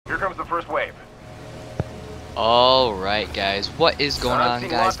comes the first wave. Alright guys, what is going on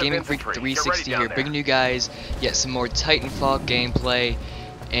seeing guys? lots of Gaming Freak infantry. Get 360 ready down here, there. bringing you guys yet some more Titanfall gameplay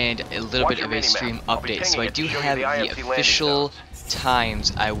and a little Watch bit your of a mini-map. stream I'll be update. So pinging I it to do show you have the the IMC landing official zones.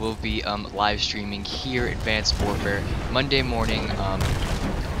 times I will be live streaming here at Advanced Warfare Monday morning,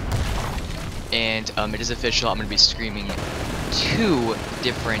 and it is official. I'm going to be streaming 2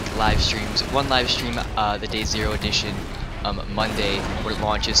 different live streams. One live stream, the Day Zero edition, Monday when it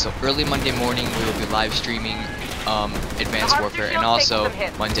launches. So early Monday morning we will be live streaming Advanced Warfare, and also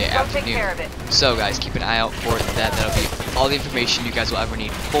Monday afternoon. So guys, keep an eye out for that. That'll be all the information you guys will ever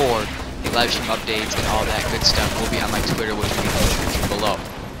need for the live stream updates and all that good stuff. Will be on my Twitter, which will be in the description below.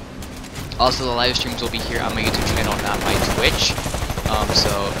 Also, the live streams will be here on my YouTube channel, not my Twitch.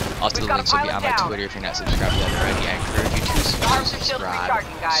 So also the links will be on my Twitter if you're not subscribed to that already. I encourage you to subscribe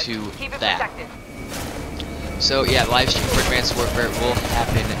to that. So yeah, live stream for Advanced Warfare will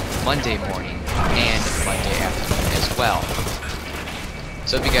happen Monday morning and Monday afternoon as well.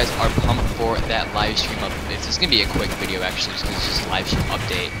 So if you guys are pumped for that live stream update, this is gonna be a quick video actually, just because it's just a live stream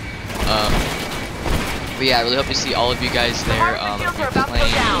update. But yeah, I really hope to see all of you guys there. I'll be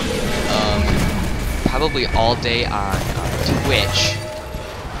playing probably all day on Twitch.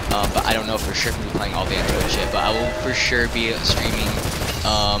 But I don't know for sure if I'm gonna be playing all day on Twitch yet. But I will for sure be streaming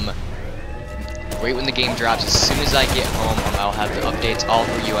right when the game drops. As soon as I get home, I'll have the updates all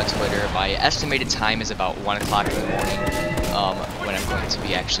for you on Twitter. My estimated time is about 1 o'clock in the morning when I'm going to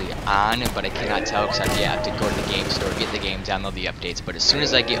be actually on, but I cannot tell because I have to go to the game store, get the game, download the updates. But as soon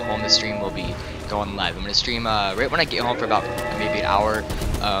as I get home, the stream will be going live. I'm going to stream right when I get home for about maybe an hour,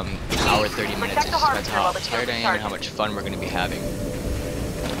 hour 30 minutes. It just depends how tired I am and how much fun we're going to be having.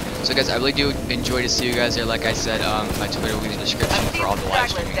 So guys, I really do enjoy to see you guys there. Like I said, my Twitter will be in the description for all the live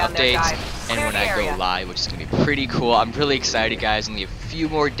streaming updates and when I go live, which is going to be pretty cool. I'm really excited, guys. Only a few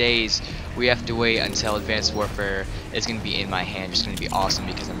more days. We have to wait until Advanced Warfare is going to be in my hand. It's going to be awesome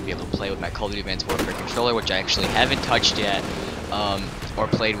because I'm going to be able to play with my Call of Duty Advanced Warfare controller, which I actually haven't touched yet or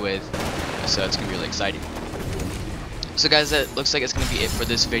played with. So it's going to be really exciting. So guys, that looks like it's going to be it for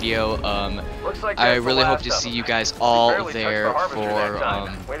this video. I really hope to see you guys all there for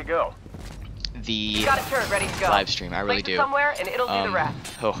the live stream. I really do.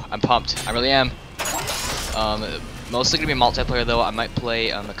 Oh, I'm pumped. I really am. Mostly going to be multiplayer though. I might play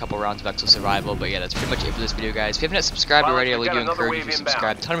a couple rounds of Exo Survival, but yeah, that's pretty much it for this video, guys. If you haven't subscribed already, I really do encourage you to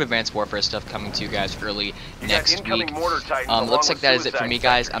subscribe. A ton of Advanced Warfare stuff coming to you guys early next week. Looks like that is it for me,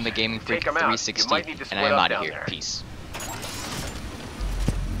 guys. I'm the Gaming Freak 360, and I am out of here. Peace.